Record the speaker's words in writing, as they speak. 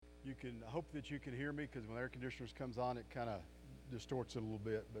I hope that you can hear me because when air conditioners comes on, it kind of distorts it a little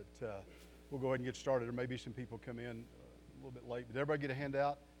bit. But we'll go ahead and get started. There may be some people come in a little bit late. Did everybody get a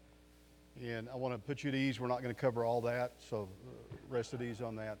handout? And I want to put you at ease. We're not going to cover all that, so rest at ease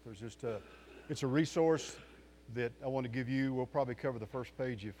on that. It's a resource that I want to give you. We'll probably cover the first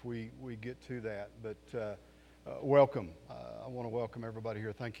page if we get to that. But welcome. I want to welcome everybody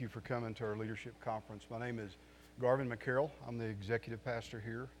here. Thank you for coming to our leadership conference. My name is Garvin McCarroll. I'm the executive pastor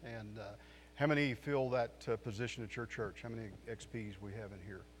here. And how many fill that position at your church? How many XPs we have in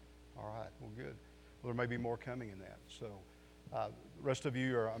here? All right, well, good. Well, there may be more coming in that. So the rest of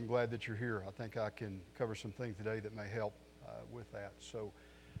you, I'm glad that you're here. I think I can cover some things today that may help with that. So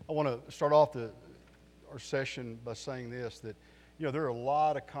I want to start off our session by saying this, that, there are a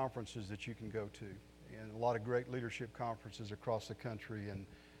lot of conferences that you can go to and a lot of great leadership conferences across the country. And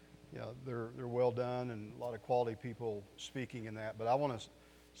they're well done and a lot of quality people speaking in that. But I want to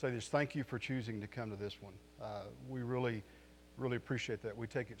say this: thank you for choosing to come to this one. We really, really appreciate that. We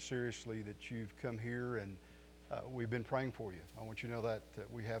take it seriously that you've come here, and we've been praying for you. I want you to know that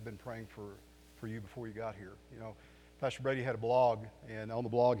we have been praying for you before you got here. Pastor Brady had a blog, and on the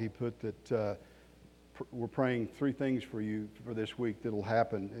blog he put that we're praying 3 things for you for this week that'll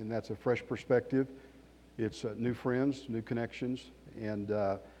happen, and that's a fresh perspective, it's new friends, new connections, and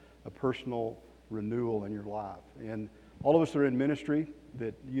a personal renewal in your life. And all of us that are in ministry,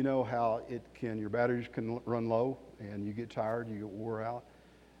 that you know how your batteries can run low, and you get tired, you get wore out,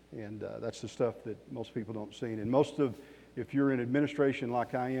 and that's the stuff that most people don't see. And if you're in administration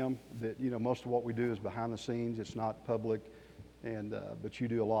like I am, that most of what we do is behind the scenes. It's not public, and but you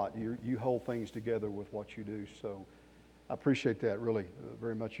do a lot. You hold things together with what you do. So I appreciate that really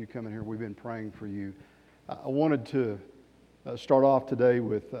very much. You coming here. We've been praying for you. I wanted to start off today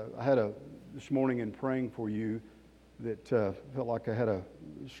with I had this morning in praying for you that felt like I had a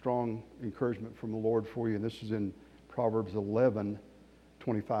strong encouragement from the Lord for you. And this is in Proverbs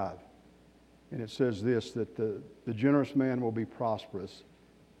 11:25. And it says this, that the generous man will be prosperous,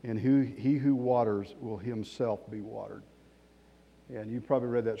 and he who waters will himself be watered. And you've probably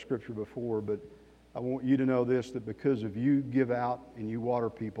read that scripture before, but I want you to know this, that because of you give out and you water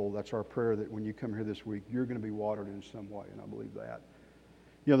people, that's our prayer, that when you come here this week, you're going to be watered in some way, and I believe that.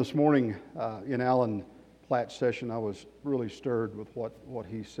 This morning in Alan Platt's session, I was really stirred with what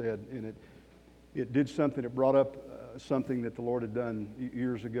he said, and it did something. It brought up something that the Lord had done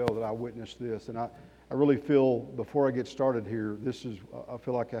years ago that I witnessed this, and I really feel, before I get started here, I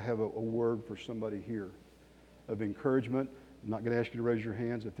feel like I have a word for somebody here of encouragement. I'm not going to ask you to raise your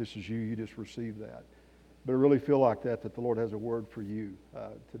hands. If this is you, you just receive that. But I really feel like that the Lord has a word for you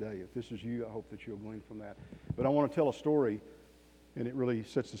today. If this is you, I hope that you'll glean from that. But I want to tell a story, and it really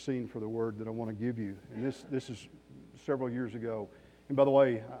sets the scene for the word that I want to give you. And this is several years ago. And by the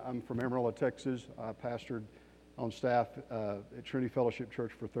way, I'm from Amarillo, Texas. I pastored on staff at Trinity Fellowship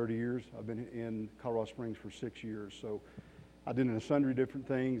Church for 30 years. I've been in Colorado Springs for 6 years. So I did a sundry different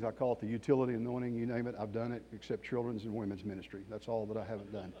things. I call it the utility anointing, you name it. I've done it, except children's and women's ministry. That's all that I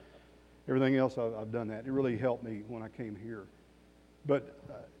haven't done. Everything else, I've done that. It really helped me when I came here. But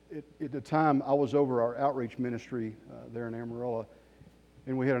at the time, I was over our outreach ministry there in Amarillo,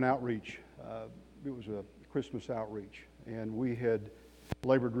 and we had an outreach. It was a Christmas outreach, and we had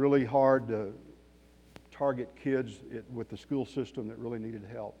labored really hard to target kids with the school system that really needed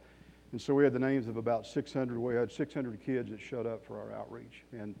help. And so we had the names of about 600. We had 600 kids that showed up for our outreach.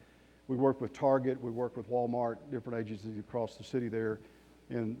 And we worked with Target, we worked with Walmart, different agencies across the city there.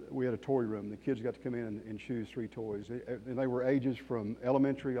 And we had a toy room. The kids got to come in and choose 3 toys. And they were ages from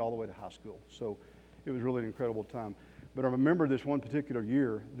elementary all the way to high school. So it was really an incredible time. But I remember this one particular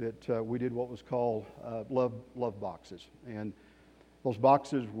year that we did what was called love boxes. And those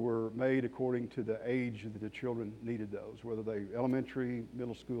boxes were made according to the age that the children needed those, whether they elementary,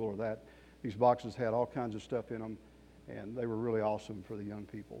 middle school, or that. These boxes had all kinds of stuff in them, and they were really awesome for the young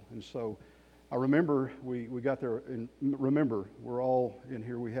people. And so I remember we got there, and remember, we're all in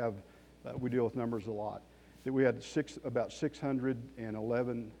here, we deal with numbers a lot, that we had about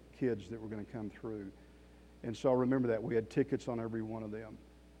 611 kids that were going to come through. And so I remember that. We had tickets on every one of them.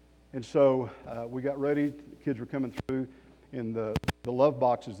 And so we got ready, the kids were coming through. In the love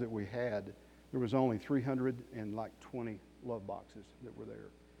boxes that we had, there was only 320 love boxes that were there.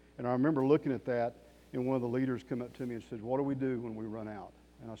 And I remember looking at that, and one of the leaders came up to me and said, "What do we do when we run out?"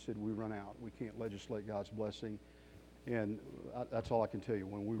 And I said, "We run out. We can't legislate God's blessing." And that's all I can tell you.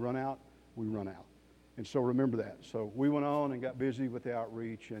 When we run out, we run out. And so remember that. So we went on and got busy with the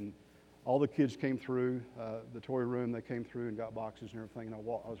outreach, and all the kids came through the toy room. They came through and got boxes and everything. And I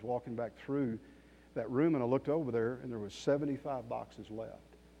was walking back through that room, and I looked over there, and there was 75 boxes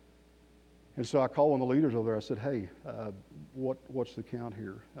left. And so I called one of the leaders over there. I said, hey, what's the count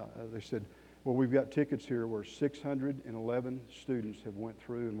here? They said, well, we've got tickets here where 611 students have went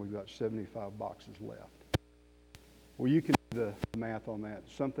through, and we've got 75 boxes left. Well, you can do the math on that.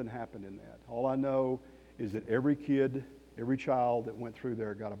 Something happened in that. All I know is that every kid, every child that went through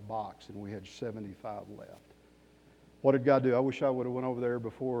there got a box, and we had 75 left. What did God do? I wish I would have went over there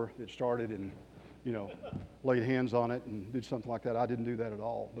before it started and, laid hands on it and did something like that. I didn't do that at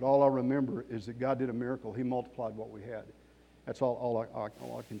all. But all I remember is that God did a miracle. He multiplied what we had. That's all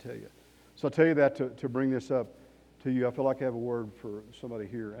I can tell you. So I'll tell you that to bring this up to you. I feel like I have a word for somebody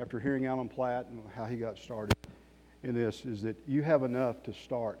here. After hearing Alan Platt and how he got started in this, is that you have enough to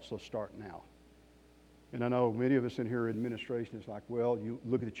start, so start now. And I know many of us in here in administration is like, well, you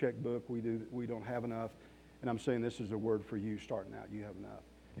look at the checkbook, we don't have enough. And I'm saying this is a word for you starting out. You have enough.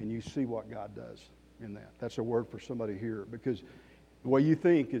 And you see what God does in that. That's a word for somebody here. Because the way you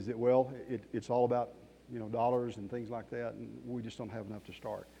think is that, well, it's all about, dollars and things like that, and we just don't have enough to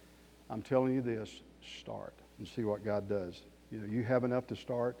start. I'm telling you this, start and see what God does. You have enough to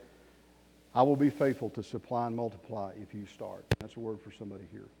start. I will be faithful to supply and multiply if you start. That's a word for somebody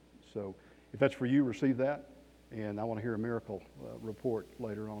here. So if that's for you, receive that. And I want to hear a miracle report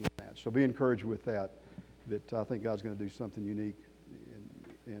later on in that. So be encouraged with that I think God's going to do something unique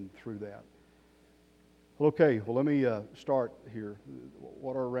and through that. Okay, well, let me start here.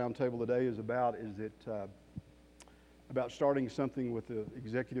 What our roundtable today is about about starting something with the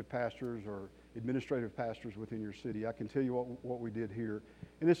executive pastors or administrative pastors within your city. I can tell you what we did here.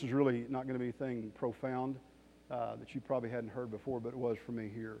 And this is really not going to be anything profound that you probably hadn't heard before, but it was for me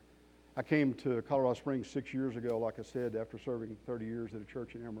here. I came to Colorado Springs 6 years ago, like I said, after serving 30 years at a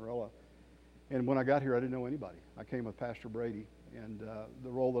church in Amarillo. And when I got here, I didn't know anybody. I came with Pastor Brady, and the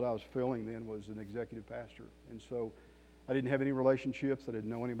role that I was filling then was an executive pastor. And so I didn't have any relationships. I didn't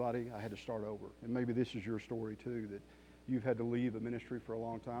know anybody. I had to start over. And maybe this is your story too, that you've had to leave a ministry for a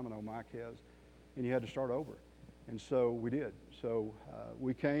long time. I know Mike has. And you had to start over. And so we did. So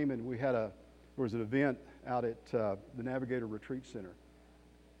we came and there was an event out at the Navigator Retreat Center.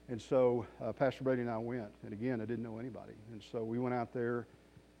 And so Pastor Brady and I went. And again, I didn't know anybody. And so we went out there.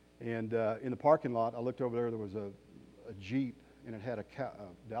 And in the parking lot, I looked over there. There was a Jeep, and it had a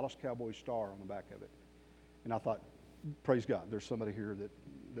Dallas Cowboys star on the back of it. And I thought, praise God, there's somebody here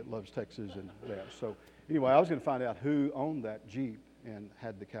that loves Texas and that. So anyway, I was going to find out who owned that Jeep and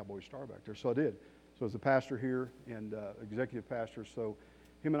had the Cowboy star back there. So I did. So as the pastor here and executive pastor, so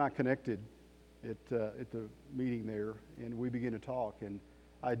him and I connected at the meeting there, and we began to talk. And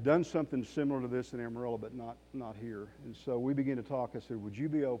I'd done something similar to this in Amarillo, but not here. And so we began to talk. I said, would you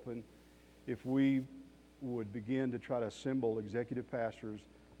be open if we would begin to try to assemble executive pastors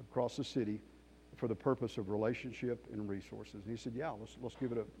across the city for the purpose of relationship and resources? And he said, yeah, let's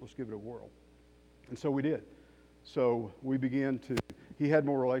give it a whirl. And so we did. So we began to, he had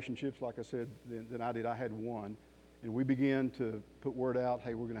more relationships, like I said, than I did. I had one. And we began to put word out,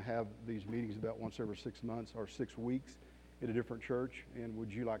 hey, we're going to have these meetings about once every 6 months or 6 weeks at a different church, and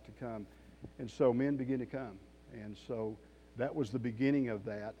would you like to come? And so men began to come. And so that was the beginning of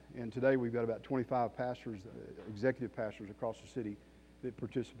that. And today we've got about 25 pastors, executive pastors across the city that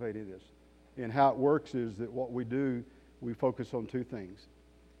participate in this. And how it works is that what we do, we focus on 2 things.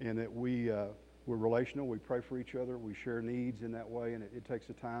 And that we're relational, we pray for each other, we share needs in that way, and it takes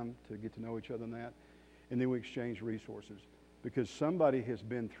the time to get to know each other in that. And then we exchange resources. Because somebody has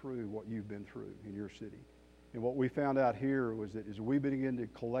been through what you've been through in your city. And what we found out here was that as we begin to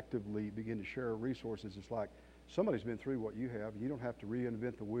collectively begin to share resources, it's like somebody's been through what you have. You don't have to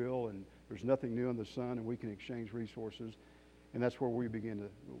reinvent the wheel, and there's nothing new in the sun, and we can exchange resources. And that's where we begin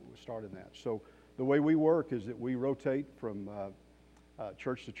to start in that. So the way we work is that we rotate from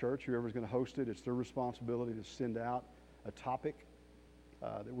church to church. Whoever's going to host it, it's their responsibility to send out a topic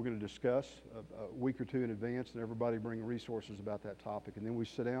that we're going to discuss a week or 2 in advance, and everybody bring resources about that topic. And then we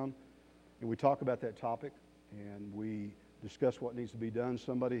sit down and we talk about that topic. And we discuss what needs to be done.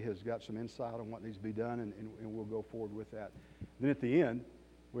 Somebody has got some insight on what needs to be done, and we'll go forward with that. Then at the end,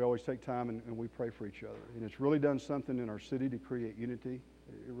 we always take time and we pray for each other. And it's really done something in our city to create unity.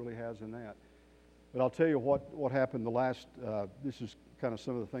 It really has in that. But I'll tell you what happened this is kind of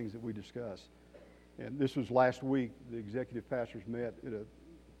some of the things that we discussed. And this was last week. The executive pastors met at a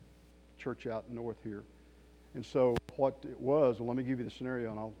church out north here. And so what it was, well, let me give you the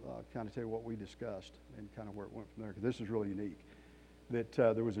scenario, and I'll kind of tell you what we discussed and kind of where it went from there, because this is really unique. That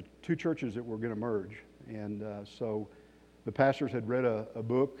there was 2 churches that were going to merge. And so the pastors had read a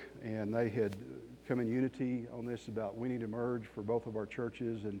book, and they had come in unity on this about we need to merge for both of our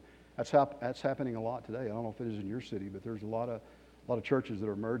churches. And that's happening a lot today. I don't know if it is in your city, but there's a lot a lot of churches that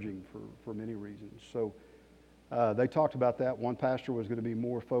are merging for many reasons. So they talked about that. One pastor was going to be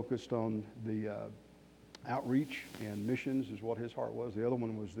more focused on the outreach and missions is what his heart was. The other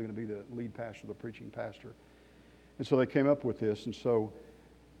one was going to be the lead pastor, the preaching pastor. And so they came up with this. And so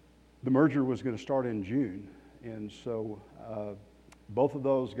the merger was going to start in June. And so both of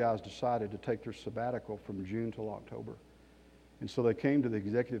those guys decided to take their sabbatical from June till October. And so they came to the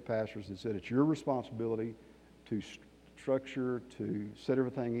executive pastors and said, it's your responsibility to structure, to set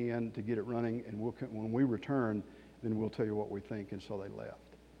everything in, to get it running, and when we return, then we'll tell you what we think. And so they left.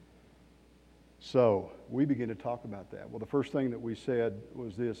 So we began to talk about that. Well, the first thing that we said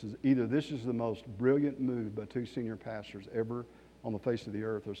was this, is either this is the most brilliant move by two senior pastors ever on the face of the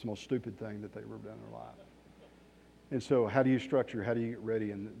earth, or it's the most stupid thing that they've ever done in their life. And so how do you structure, how do you get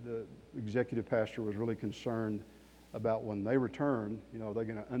ready? And the executive pastor was really concerned about when they return, they're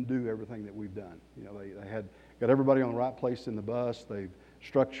going to undo everything that we've done. They had got everybody on the right place in the bus. They've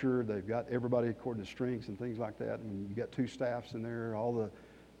structured. They've got everybody according to strengths and things like that. And you got two staffs in there, all the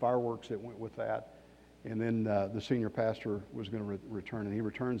fireworks that went with that. And then the senior pastor was going to return, and he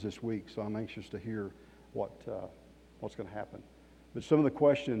returns this week. So I'm anxious to hear what's going to happen. But some of the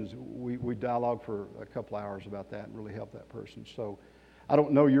questions, we dialogued for a couple hours about that and really helped that person. So I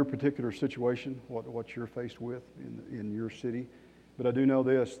don't know your particular situation, what you're faced with in your city, but I do know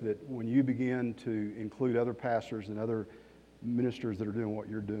this, that when you begin to include other pastors and other ministers that are doing what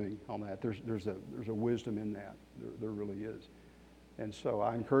you're doing on that, there's a wisdom in that. There really is. And so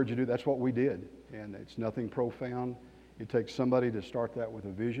I encourage you to do, that's what we did. And it's nothing profound. It takes somebody to start that with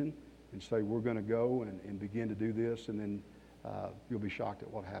a vision and say, we're going to go and begin to do this, and then you'll be shocked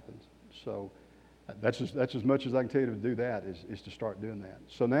at what happens. So that's as much as I can tell you to do that is to start doing that.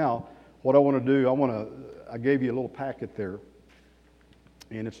 So now what I want to do, I gave you a little packet there,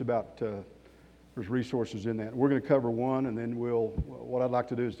 and it's about, there's resources in that. We're going to cover one, and then what I'd like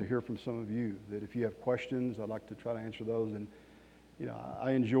to do is to hear from some of you, that if you have questions, I'd like to try to answer those. And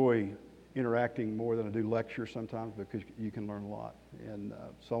I enjoy interacting more than I do lecture sometimes, because you can learn a lot. And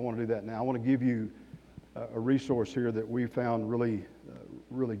so I want to do that now. I want to give you a resource here that we found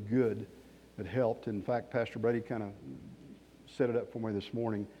really good, that helped. In fact, Pastor Brady kind of set it up for me this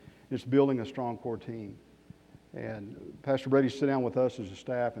morning. It's building a strong core team. And Pastor Brady sat down with us as a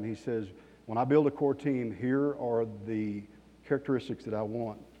staff, and he says, when I build a core team, here are the characteristics that I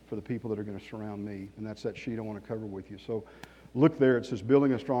want for the people that are going to surround me. And that's that sheet I want to cover with you. So look there. It says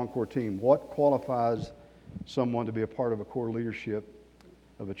building a strong core team. What qualifies someone to be a part of a core leadership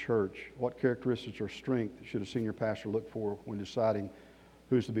of a church? What characteristics or strength should a senior pastor look for when deciding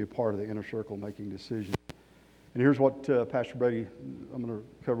who's to be a part of the inner circle making decisions? And here's what Pastor Brady, I'm going to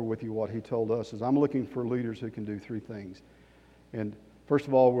cover with you what he told us, is I'm looking for leaders who can do three things. And first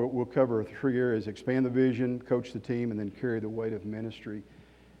of all, we'll cover three areas: expand the vision, coach the team, and then carry the weight of ministry.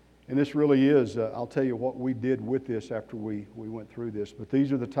 And this really is, I'll tell you what we did with this after we went through this. But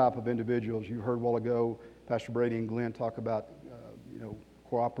these are the type of individuals you heard a while ago, Pastor Brady and Glenn talk about,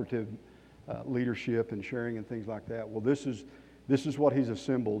 cooperative leadership and sharing and things like that. Well, this is what he's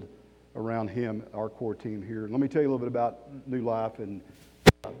assembled around him, our core team here. Let me tell you a little bit about New Life, and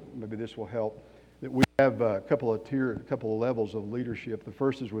maybe this will help. That we have a couple of levels of leadership. The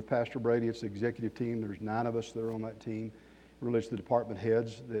first is with Pastor Brady. It's the executive team. There's 9 of us that are on that team. It relates to the department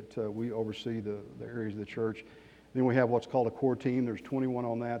heads that we oversee the areas of the church. Then we have what's called a core team. There's 21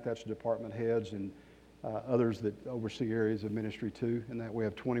 on that. That's department heads and others that oversee areas of ministry too. And that we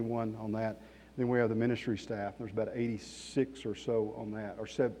have 21 on that. Then we have the ministry staff. There's about 86 or so on that, or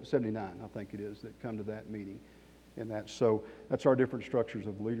 79, I think it is, that come to that meeting. And so that's our different structures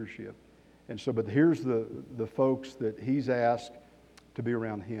of leadership. And so, but here's the folks that he's asked to be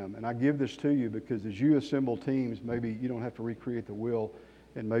around him. And I give this to you because as you assemble teams, maybe you don't have to recreate the wheel,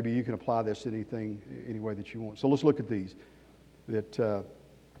 and maybe you can apply this to anything, any way that you want. So let's look at these. That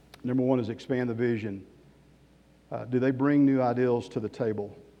number one is expand the vision. Do they bring new ideals to the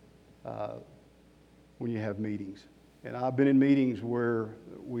table when you have meetings? And I've been in meetings where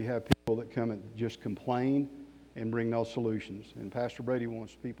we have people that come and just complain and bring no solutions. And Pastor Brady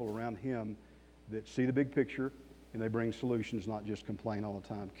wants people around him that see the big picture and they bring solutions, not just complain all the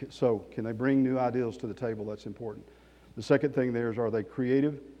time. So can they bring new ideals to the table? That's important. The second thing there is, are they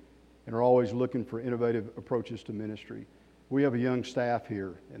creative and are always looking for innovative approaches to ministry? We have a young staff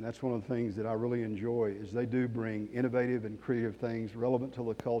here, and that's one of the things that I really enjoy, is they do bring innovative and creative things relevant to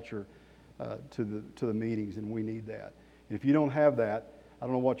the culture to the meetings, and we need that. And if you don't have that, I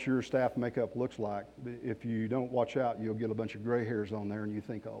don't know what your staff makeup looks like, but if you don't watch out, you'll get a bunch of gray hairs on there and you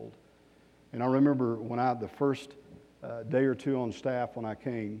think old. And I remember when the first day or two on staff when I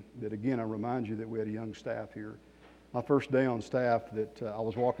came, that again, I remind you that we had a young staff here. my first day on staff that I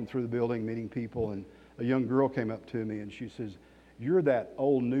was walking through the building, meeting people, and a young girl came up to me and she says, "You're that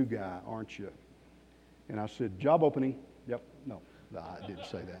old new guy, aren't you?" And I said, "Job opening." Yep. No, I didn't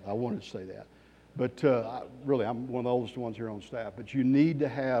say that. I wanted to say that. But really, I'm one of the oldest ones here on staff. But you need to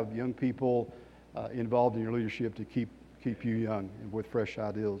have young people involved in your leadership to keep you young and with fresh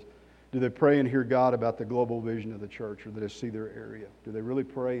ideas. Do they pray and hear God about the global vision of the church, or do they see their area? Do they really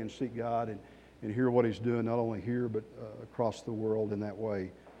pray and seek God and hear what He's doing, not only here, but across the world in that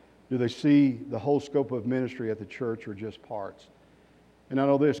way? Do they see the whole scope of ministry at the church, or just parts? And I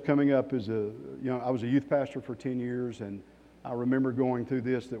know this, coming up as I was a youth pastor for 10 years, and I remember going through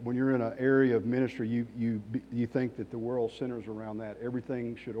this, that when you're in an area of ministry, you think that the world centers around that.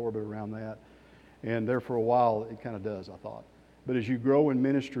 Everything should orbit around that. And there for a while, it kind of does, I thought. But as you grow in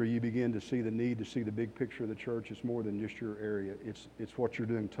ministry, you begin to see the need to see the big picture of the church. It's more than just your area. It's what you're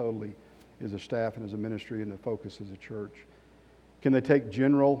doing totally as a staff and as a ministry, and the focus as a church. Can they take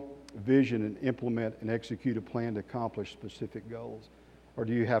general vision and implement and execute a plan to accomplish specific goals? Or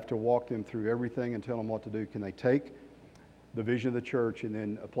do you have to walk them through everything and tell them what to do? Can they take the vision of the church and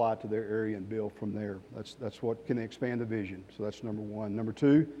then apply it to their area and build from there? That's what, can they expand the vision? So that's number one. Number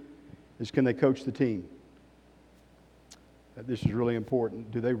two is, can they coach the team? This is really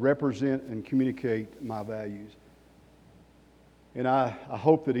important. Do they represent and communicate my values? And I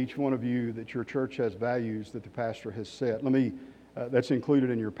hope that each one of you, that your church has values that the pastor has set. That's included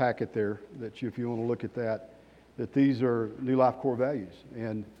in your packet there, that if you want to look at that these are New Life core values.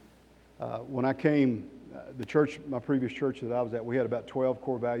 And when I came, the church, my previous church that I was at, we had about 12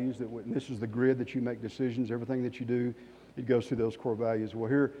 core values. And this is the grid that you make decisions. Everything that you do, it goes through those core values. Well,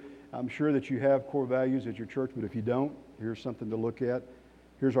 here, I'm sure that you have core values at your church, but if you don't, here's something to look at.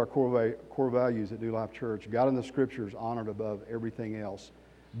 Here's our core values at New Life Church. God in the Scriptures, honored above everything else.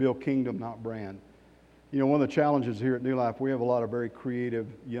 Build kingdom, not brand. You know, one of the challenges here at New Life, we have a lot of very creative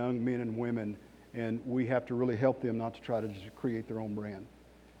young men and women, and we have to really help them not to try to just create their own brand.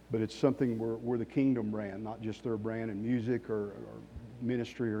 But it's something we're the kingdom brand, not just their brand in music or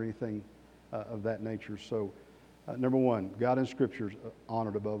ministry or anything of that nature. So, number one, God in Scriptures,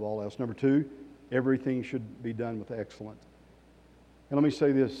 honored above all else. Number two, everything should be done with excellence. And let me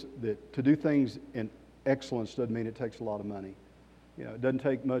say this, that to do things in excellence doesn't mean it takes a lot of money. You know, it doesn't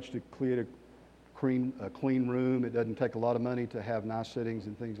take much to create a clean room. It doesn't take a lot of money to have nice settings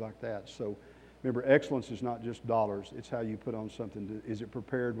and things like that. So remember, excellence is not just dollars. It's how you put on something. Is it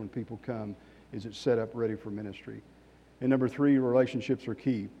prepared when people come? Is it set up ready for ministry? And number three, relationships are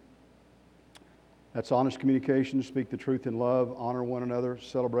key. That's honest communication, speak the truth in love, honor one another,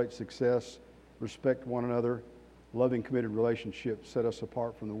 celebrate success, respect one another. Loving, committed relationships set us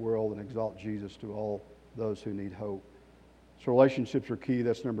apart from the world and exalt Jesus to all those who need hope. So relationships are key.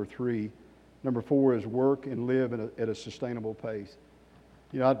 That's number three. Number four is work and live at a sustainable pace.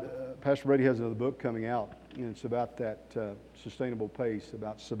 You know, Pastor Brady has another book coming out, and it's about that sustainable pace,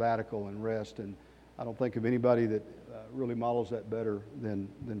 about sabbatical and rest. And I don't think of anybody that really models that better than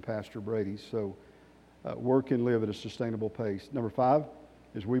Pastor Brady. So work and live at a sustainable pace. Number five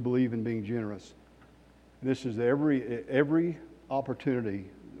is we believe in being generous. And this is every opportunity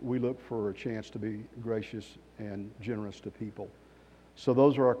we look for a chance to be gracious and generous to people. So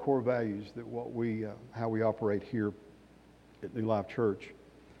those are our core values, that how we operate here at New Life Church.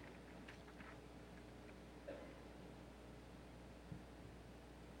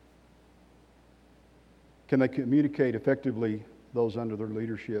 Can they communicate effectively those under their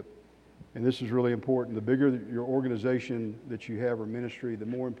leadership? And this is really important. The bigger your organization that you have or ministry, the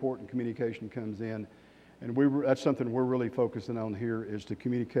more important communication comes in. And that's something we're really focusing on here, is to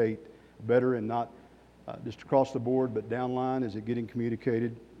communicate better, and not just across the board, but downline. Is it getting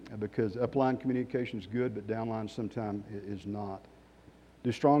communicated? Because upline communication is good, but downline sometimes is not.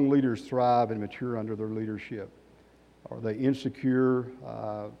 Do strong leaders thrive and mature under their leadership? Are they insecure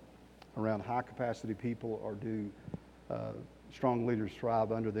around high-capacity people, or do strong leaders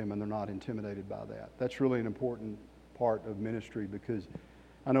thrive under them and they're not intimidated by that? That's really an important part of ministry, because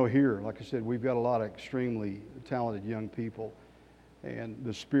I know here, like I said, we've got a lot of extremely talented young people, and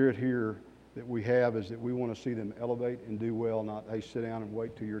the spirit here that we have is that we want to see them elevate and do well, not, hey, sit down and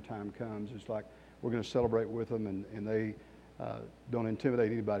wait till your time comes. It's like we're going to celebrate with them, and they don't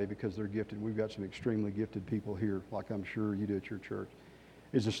intimidate anybody because they're gifted. We've got some extremely gifted people here, like I'm sure you do at your church.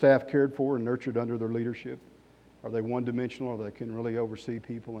 Is the staff cared for and nurtured under their leadership? Are they one-dimensional, or they can really oversee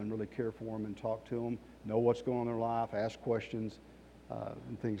people and really care for them and talk to them, know what's going on in their life, ask questions,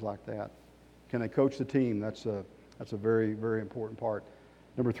 and things like that? Can they coach the team? That's a very, very important part.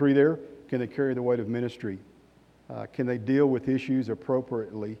 Number three there, can they carry the weight of ministry? Can they deal with issues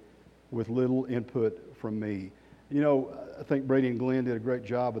appropriately with little input from me? You know, I think Brady and Glenn did a great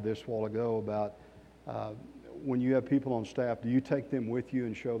job of this a while ago about when you have people on staff, do you take them with you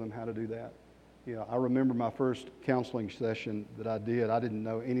and show them how to do that? You know, I remember my first counseling session that I did. I didn't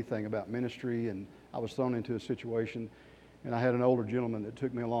know anything about ministry, and I was thrown into a situation, and I had an older gentleman that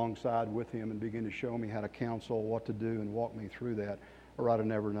took me alongside with him and began to show me how to counsel, what to do, and walk me through that, or I'd have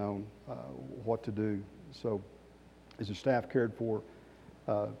never known what to do. So is the staff cared for,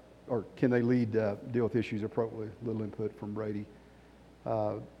 or can they deal with issues appropriately? A little input from Brady.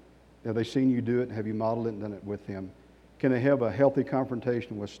 Have they seen you do it? Have you modeled it and done it with them? Can they have a healthy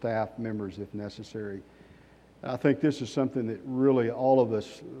confrontation with staff members if necessary? I think this is something that really all of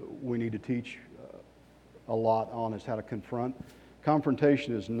us, we need to teach a lot on, is how to confront.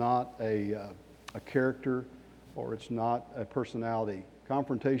 Confrontation is not a character, or it's not a personality.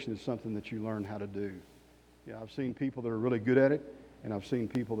 Confrontation is something that you learn how to do. Yeah, I've seen people that are really good at it, and I've seen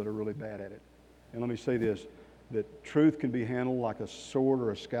people that are really bad at it. And let me say this, that truth can be handled like a sword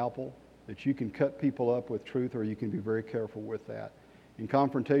or a scalpel, that you can cut people up with truth, or you can be very careful with that. And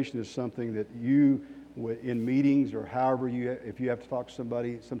confrontation is something that you, in meetings or however if you have to talk to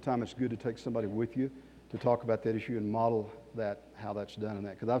somebody, sometimes it's good to take somebody with you to talk about that issue and model that, how that's done in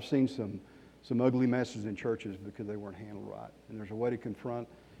that. Because I've seen some ugly messes in churches because they weren't handled right. And there's a way to confront,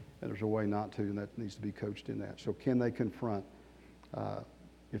 and there's a way not to, and that needs to be coached in that. So can they confront,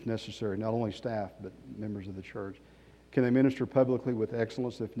 if necessary, not only staff, but members of the church? Can they minister publicly with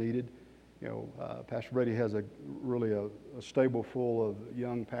excellence if needed? You know, Pastor Brady has really a stable full of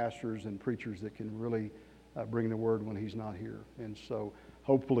young pastors and preachers that can really bring the word when he's not here. And so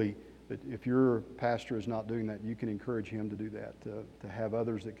hopefully that if your pastor is not doing that, you can encourage him to do that, to have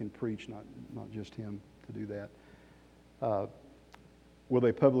others that can preach, not just him, to do that. Will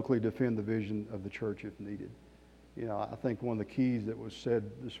they publicly defend the vision of the church if needed? You know, I think one of the keys that was said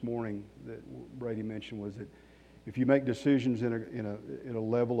this morning that Brady mentioned was that if you make decisions in a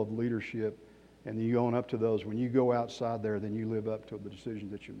level of leadership and you own up to those, when you go outside there, then you live up to the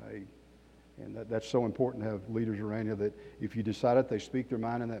decisions that you made. And that's so important to have leaders around you that if you decide it, they speak their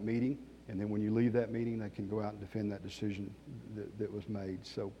mind in that meeting, and then when you leave that meeting, they can go out and defend that decision that was made.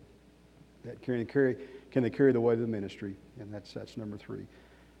 So that can they carry the weight of the ministry? And that's number 3.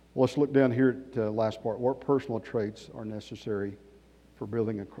 Well, let's look down here at the last part. What personal traits are necessary for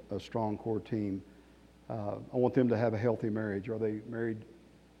building a strong core team? I want them to have a healthy marriage. Are they married?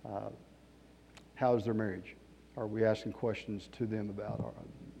 How is their marriage? Are we asking questions to them about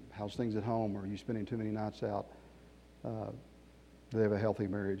how's things at home? Are you spending too many nights out? Do they have a healthy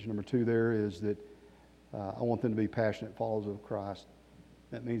marriage? Number 2 there is that I want them to be passionate followers of Christ.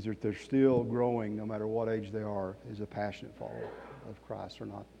 That means that they're still growing, no matter what age they are, as a passionate follower of Christ. They're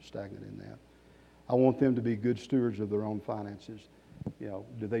not stagnant in that. I want them to be good stewards of their own finances. You know,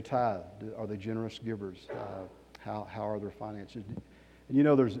 do they tithe? Are they generous givers? How are their finances? And you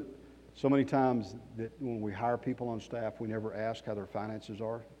know, there's so many times that when we hire people on staff, we never ask how their finances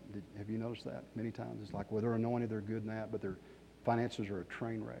are. Have you noticed that? Many times it's like, well, they're anointed, they're good in that, but their finances are a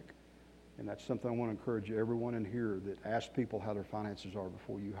train wreck. And that's something I want to encourage everyone in here, that ask people how their finances are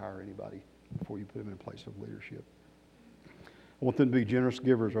before you hire anybody, before you put them in a place of leadership. I want them to be generous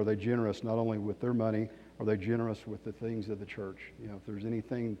givers. Are they generous not only with their money, are they generous with the things of the church? You know, if there's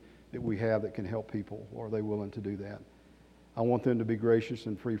anything that we have that can help people, are they willing to do that? I want them to be gracious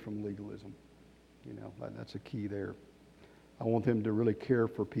and free from legalism. You know, that's a key there. I want them to really care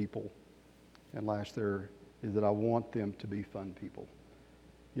for people. And last there is that I want them to be fun people.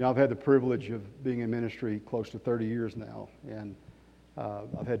 You know, I've had the privilege of being in ministry close to 30 years now, and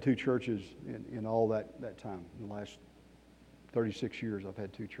I've had 2 churches in all that time. In the last 36 years, I've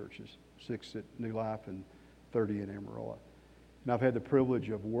had 2 churches, 6 at New Life and 30 in Amarillo. And I've had the privilege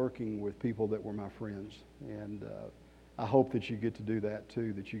of working with people that were my friends, and I hope that you get to do that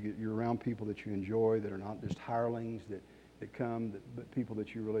too, that you're around people that you enjoy, that are not just hirelings that come, but people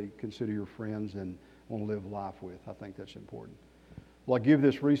that you really consider your friends and want to live life with. I think that's important. Well, I give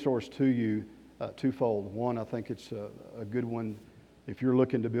this resource to you twofold. One, I think it's a good one if you're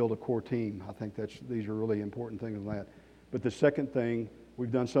looking to build a core team. I think these are really important things in that. But the second thing,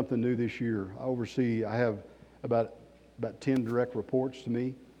 we've done something new this year. I have about 10 direct reports to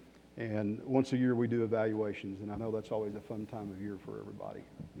me, and once a year we do evaluations, and I know that's always a fun time of year for everybody.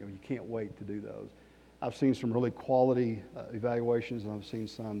 You know, you can't wait to do those. I've seen some really quality evaluations, and I've seen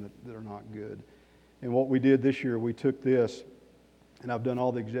some that are not good. And what we did this year, we took this, and I've done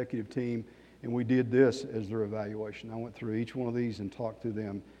all the executive team, and we did this as their evaluation. I went through each one of these and talked to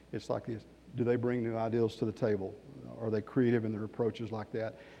them. It's like this: do they bring new ideas to the table? Are they creative in their approaches like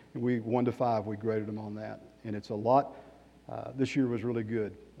that? And 1 to 5, we graded them on that. And it's a lot This year was really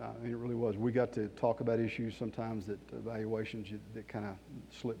good. It really was. We got to talk about issues sometimes that evaluations that kind of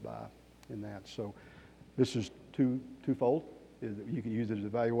slip by in that. So this is twofold. You can use it as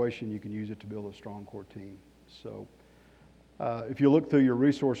evaluation. You can use it to build a strong core team. So if you look through your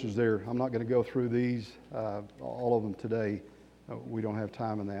resources there, I'm not going to go through these, all of them today. We don't have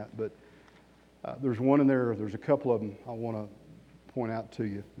time in that. But there's one in there. There's a couple of them I want to point out to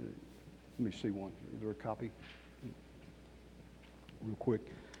you. Let me see one. Is there a copy? Real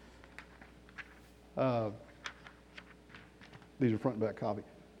quick. These are front and back copy.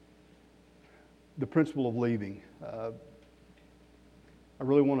 The principle of leaving. I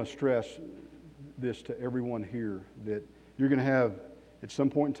really want to stress this to everyone here, that you're going to have, at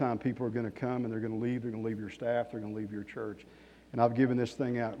some point in time, people are going to come and they're going to leave. They're going to leave your staff. They're going to leave your church. And I've given this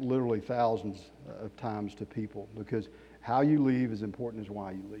thing out literally thousands of times to people, because how you leave is important as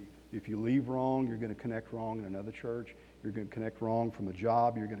why you leave. If you leave wrong, you're going to connect wrong in another church. You're going to connect wrong from a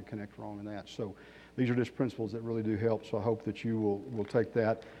job. You're going to connect wrong in that. So these are just principles that really do help. So I hope that you will take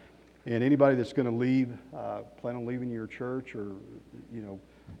that. And anybody that's going to leave, plan on leaving your church or,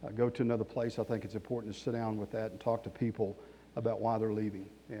 go to another place, I think it's important to sit down with that and talk to people about why they're leaving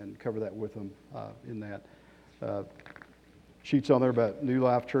and cover that with them in that. Sheets on there about New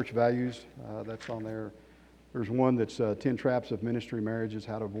Life Church values. That's on there. There's one that's 10 Traps of Ministry Marriages,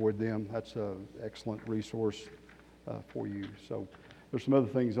 how to avoid them. That's an excellent resource for you. So there's some other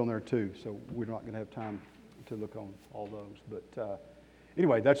things on there too. So we're not going to have time to look on all those. But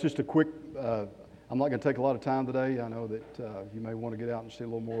anyway, that's just a quick, I'm not going to take a lot of time today. I know that you may want to get out and see a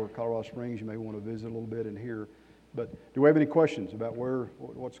little more Colorado Springs. You may want to visit a little bit in here. But do we have any questions about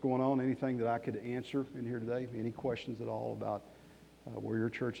what's going on? Anything that I could answer in here today? Any questions at all about where your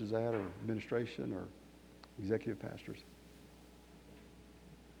church is at, or administration, or executive pastors?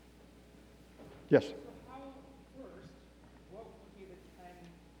 Yes. So how, first, what would be the 10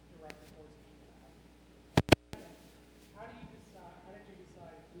 direct reports that you have? How did you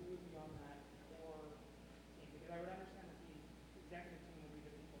decide who would be on that core team? Because I would understand that the executive team would be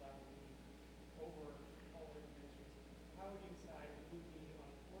the people that would be over all of the ministries. How would you decide who would be on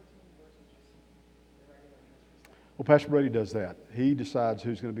the core team versus just the regular ministry staff? Well, Pastor Brady does that. He decides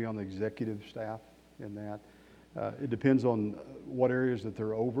who's going to be on the executive staff in that. It depends on what areas that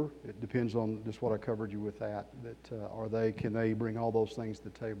they're over. It depends on just what I covered you with that. Can they bring all those things to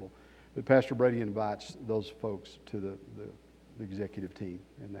the table? But Pastor Brady invites those folks to the executive team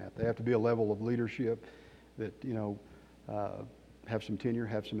in that. They have to be a level of leadership that, have some tenure,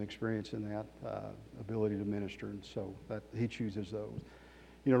 have some experience in that, ability to minister. And so that he chooses those.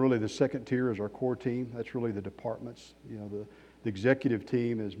 Really the second tier is our core team. That's really the departments. The executive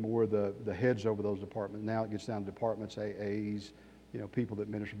team is more the heads over those departments. Now it gets down to departments, AAs, people that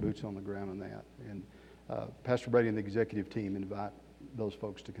minister boots on the ground on that. And Pastor Brady and the executive team invite those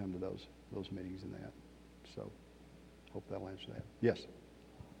folks to come to those meetings and that. So hope that'll answer that. Yes.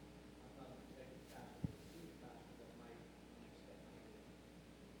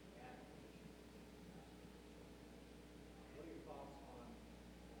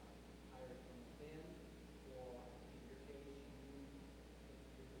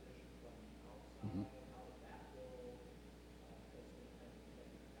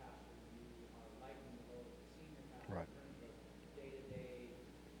 Right.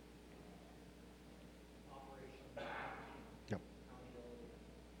 Yep.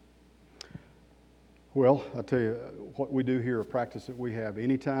 Well, I'll tell you what we do here, a practice that we have.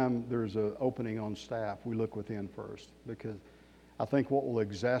 Anytime there's an opening on staff, we look within first, because I think what will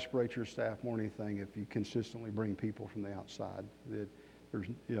exasperate your staff more than anything, if you consistently bring people from the outside, that there's,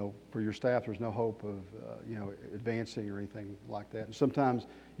 for your staff, there's no hope of, advancing or anything like that. And sometimes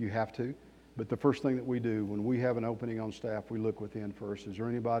you have to. But the first thing that we do when we have an opening on staff, we look within first. Is there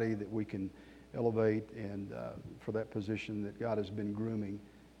anybody that we can elevate and for that position that God has been grooming?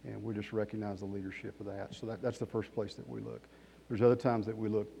 And we just recognize the leadership of that. So that's the first place that we look. There's other times that we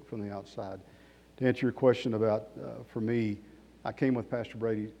look from the outside. To answer your question about, for me, I came with Pastor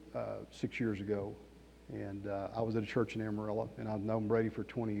Brady 6 years ago. And I was at a church in Amarillo, and I've known Brady for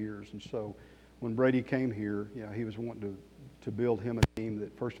 20 years. And so when Brady came here, he was wanting to build him a team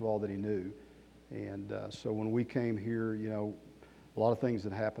that, first of all, that he knew. And so when we came here, a lot of things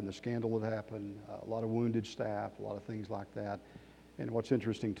that happened, the scandal that happened, a lot of wounded staff, a lot of things like that. And what's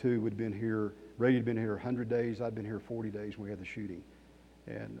interesting, too, Brady had been here 100 days, I'd been here 40 days when we had the shooting.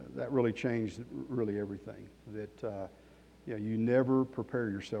 And that really changed everything. That, you never prepare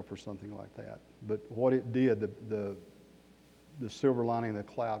yourself for something like that. But what it did, the silver lining, the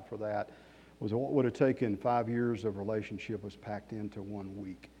cloud for that, was what would have taken 5 years of relationship was packed into 1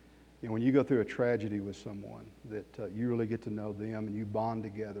 week. when you go through a tragedy with someone, that you really get to know them and you bond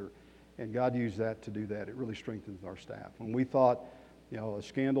together. And God used that to do that. It really strengthens our staff. When we thought, a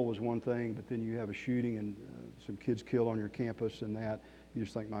scandal was one thing, but then you have a shooting and some kids killed on your campus and that, you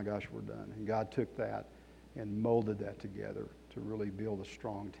just think, my gosh, we're done. And God took that and molded that together to really build a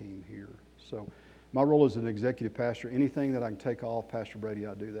strong team here. So my role as an executive pastor, anything that I can take off Pastor Brady,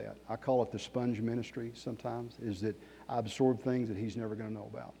 I do that. I call it the sponge ministry sometimes, is that I absorb things that he's never going to know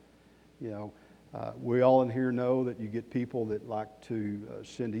about. We all in here know that you get people that like to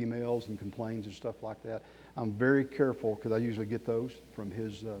send emails and complaints and stuff like that. I'm very careful because I usually get those from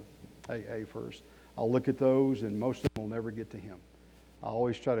his AA first. I'll look at those, and most of them will never get to him. I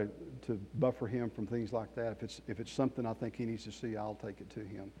always try to buffer him from things like that. If it's something I think he needs to see, I'll take it to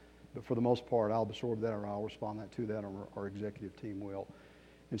him. But for the most part, I'll absorb that, or I'll respond to that, or our executive team will.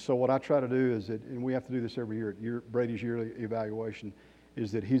 And so what I try to do is that, and we have to do this every year at Brady's yearly evaluation,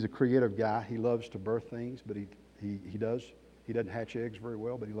 is that he's a creative guy. He loves to birth things, but he doesn't hatch eggs very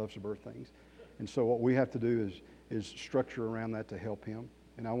well, but he loves to birth things. And so what we have to do is structure around that to help him.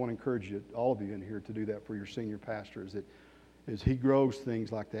 And I want to encourage you, all of you in here, to do that for your senior pastor, is that as he grows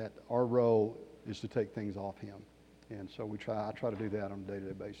things like that, our role is to take things off him. And so I try to do that on a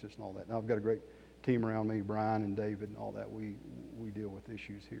day-to-day basis and all that. Now I've got a great team around me, Brian and David and all that. We deal with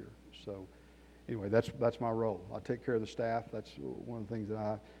issues here. So anyway, that's my role. I take care of the staff. That's one of the things that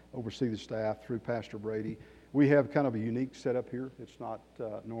I oversee the staff through Pastor Brady. We have kind of a unique setup here. It's not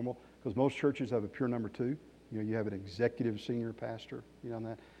normal because most churches have a pure number two. You have an executive senior pastor. On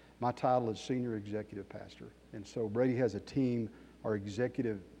that. My title is senior executive pastor. And so Brady has a team, our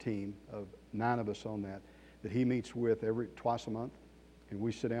executive team of 9 of us on that he meets with twice a month. And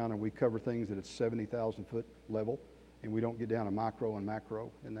we sit down and we cover things at a 70,000 foot level. And we don't get down to micro and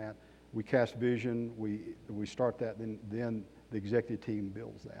macro in that. We cast vision, we start that, then the executive team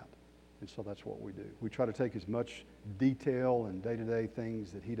builds that. And so that's what we do. We try to take as much detail and day-to-day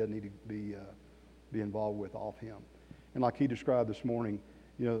things that he doesn't need to be involved with off him. And like he described this morning,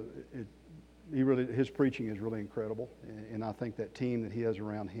 his preaching is really incredible. And I think that team that he has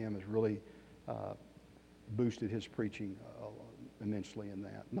around him has really boosted his preaching immensely in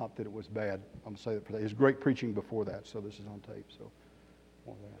that. Not that it was bad. I'm going to say that for that. It was great preaching before that, so this is on tape. So,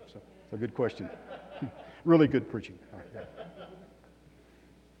 so it's a good question. Really good preaching. Right,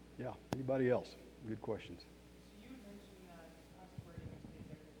 yeah. Anybody else? Good questions. So you mentioned that Pastor Brady meets the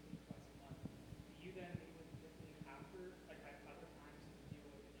executive team twice a month. Do you then meet with the team after, like at other times to deal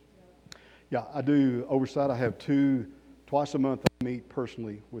with the detail? Yeah, I do oversight. I have twice a month I meet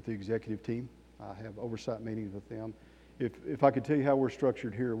personally with the executive team. I have oversight meetings with them. If I could tell you how we're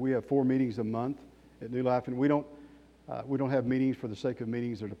structured here, we have 4 meetings a month at New Life, and we don't have meetings for the sake of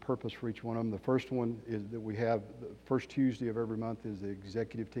meetings. There's a purpose for each one of them. The first one is that we have the first Tuesday of every month is the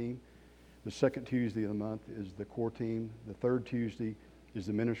executive team. The second Tuesday of the month is the core team. The third Tuesday is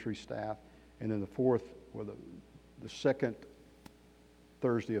the ministry staff. And then the second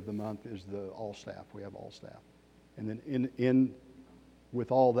Thursday of the month is the all staff. We have all staff. And then in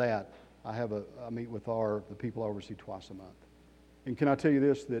with all that, I meet with the people I oversee twice a month. And can I tell you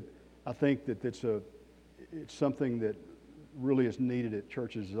this, that I think that it's something that really is needed at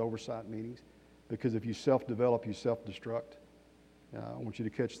churches is oversight meetings, because if you self-develop, you self-destruct. I want you to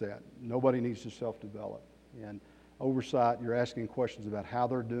catch that. Nobody needs to self-develop. And oversight, you're asking questions about how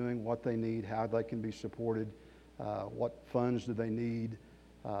they're doing, what they need, how they can be supported, what funds do they need.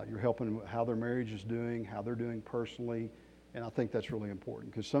 You're helping them how their marriage is doing, how they're doing personally. And I think that's really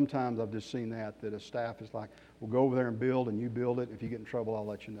important, because sometimes I've just seen that a staff is like, we'll go over there and build, and you build it. If you get in trouble, I'll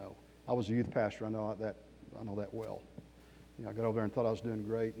let you know. I was a youth pastor. I know that well. I got over there and thought I was doing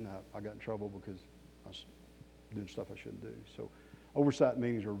great, and I got in trouble because I was doing stuff I shouldn't do. So oversight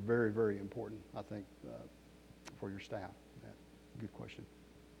meetings are very, very important, I think, for your staff. Good question.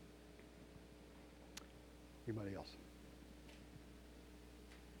 Anybody else?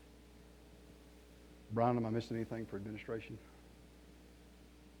 Brian, am I missing anything for administration?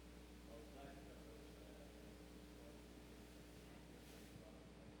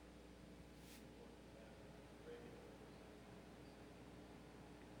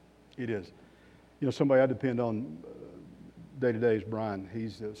 It is. Somebody I depend on day to day is Brian.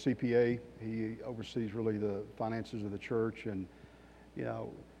 He's a CPA. He oversees really the finances of the church, and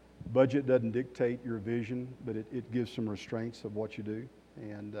budget doesn't dictate your vision, but it gives some restraints of what you do.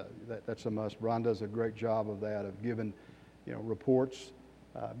 And that's a must. Brian does a great job of that, of giving, reports.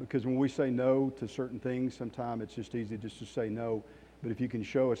 Because when we say no to certain things, sometimes it's just easy just to say no. But if you can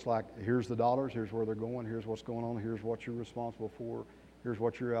show it's like, here's the dollars, here's where they're going, here's what's going on, here's what you're responsible for, here's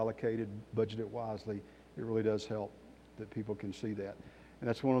what you're allocated, budgeted wisely, it really does help that people can see that. And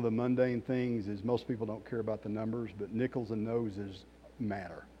that's one of the mundane things is most people don't care about the numbers, but nickels and noses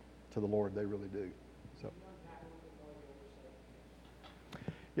matter to the Lord. They really do. So,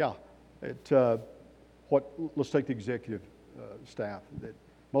 yeah, let's take the executive staff. That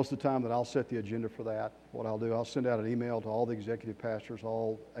most of the time that I'll set the agenda for that, what I'll do, I'll send out an email to all the executive pastors,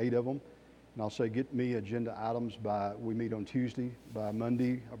 all 8 of them, and I'll say, get me agenda items we meet on Tuesday, by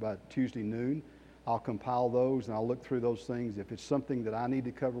Monday, or by Tuesday noon. I'll compile those and I'll look through those things. If it's something that I need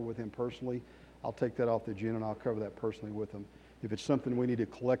to cover with him personally, I'll take that off the agenda and I'll cover that personally with him. If it's something we need to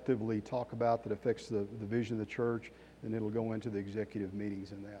collectively talk about that affects the vision of the church, then it'll go into the executive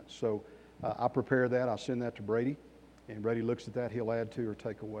meetings and that. So I prepare that. I'll send that to Brady, and Brady looks at that. He'll add to or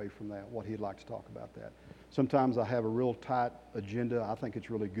take away from that what he'd like to talk about that. Sometimes I have a real tight agenda. I think it's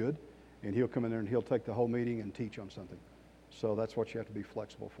really good, and he'll come in there and he'll take the whole meeting and teach on something. So that's what you have to be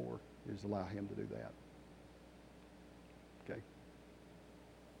flexible for, is allow him to do that. Okay.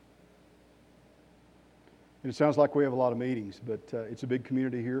 And it sounds like we have a lot of meetings, but it's a big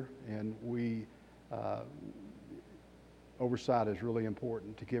community here, and oversight is really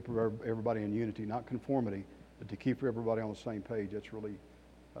important to keep everybody in unity, not conformity, but to keep everybody on the same page. That's really,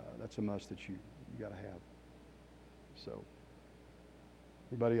 that's a must that you got to have. So,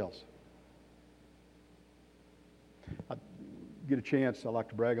 anybody else? I get a chance, I like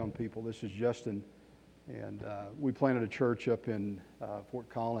to brag on people. This is Justin, and we planted a church up in Fort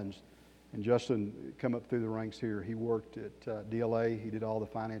Collins, and Justin come up through the ranks here. He worked at DLA. He did all the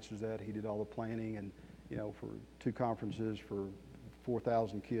finances of that. He did all the planning, and for 2 conferences for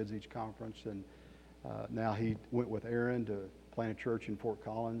 4,000 kids each conference. And now he went with Aaron to plant a church in Fort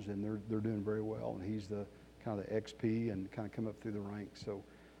Collins, and they're doing very well. And he's the kind of the XP and kind of come up through the ranks. So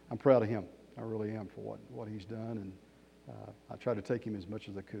I'm proud of him. I really am for what he's done. And I tried to take him as much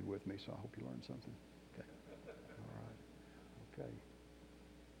as I could with me, so I hope you learned something. Okay. All right. Okay.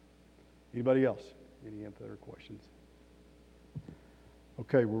 Anybody else? Any other questions?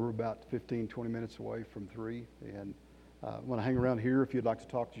 Okay, we're about 15, 20 minutes away from 3. And when I hang around here, if you'd like to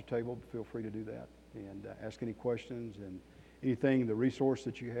talk at your table, feel free to do that. And ask any questions and anything, the resource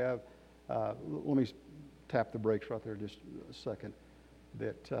that you have. Let me tap the brakes right there just a second.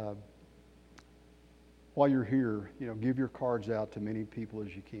 That while you're here, give your cards out to many people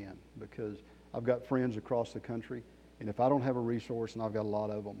as you can, because I've got friends across the country, and if I don't have a resource, and I've got a lot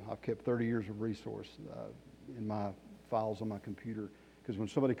of them, I've kept 30 years of resource in my files on my computer, because when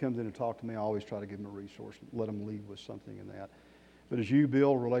somebody comes in and talks to me, I always try to give them a resource, let them leave with something in that. But as you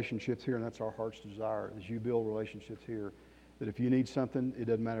build relationships here, and that's our heart's desire, as you build relationships here, that if you need something, it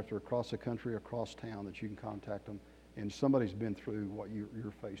doesn't matter if they're across the country or across town, that you can contact them, and somebody's been through what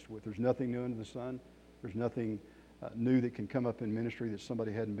you're faced with. There's nothing new under the sun. There's nothing new that can come up in ministry that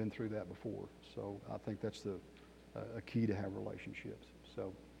somebody hadn't been through that before. So I think that's a key to have relationships.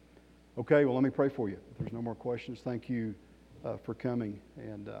 So, okay, well, let me pray for you. If there's no more questions, thank you for coming,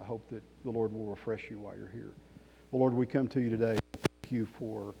 and I hope that the Lord will refresh you while you're here. Well, Lord, we come to you today. Thank you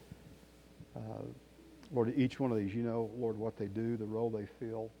for, Lord, each one of these. You know, Lord, what they do, the role they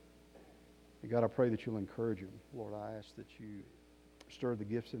fill. And God, I pray that you'll encourage them. Lord, I ask that you stir the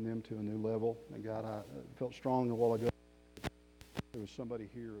gifts in them to a new level. And God, I felt strong a while ago. There was somebody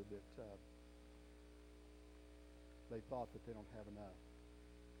here that they thought that they don't have enough.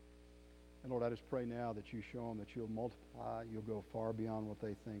 And Lord, I just pray now that you show them that you'll multiply, you'll go far beyond what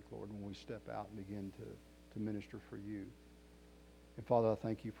they think, Lord, when we step out and begin to minister for you. And Father, I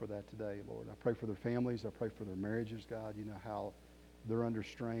thank you for that today, Lord. I pray for their families. I pray for their marriages, God. You know how they're under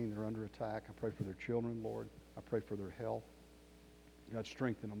strain, they're under attack. I pray for their children, Lord. I pray for their health. God,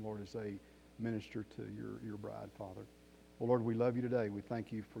 strengthen them, Lord, as they minister to your bride, Father. Well, Lord, we love you today. We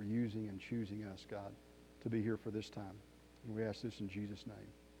thank you for using and choosing us, God, to be here for this time. And we ask this in Jesus' name.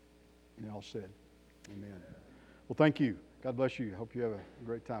 And all said, amen. Well, thank you. God bless you. Hope you have a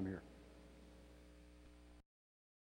great time here.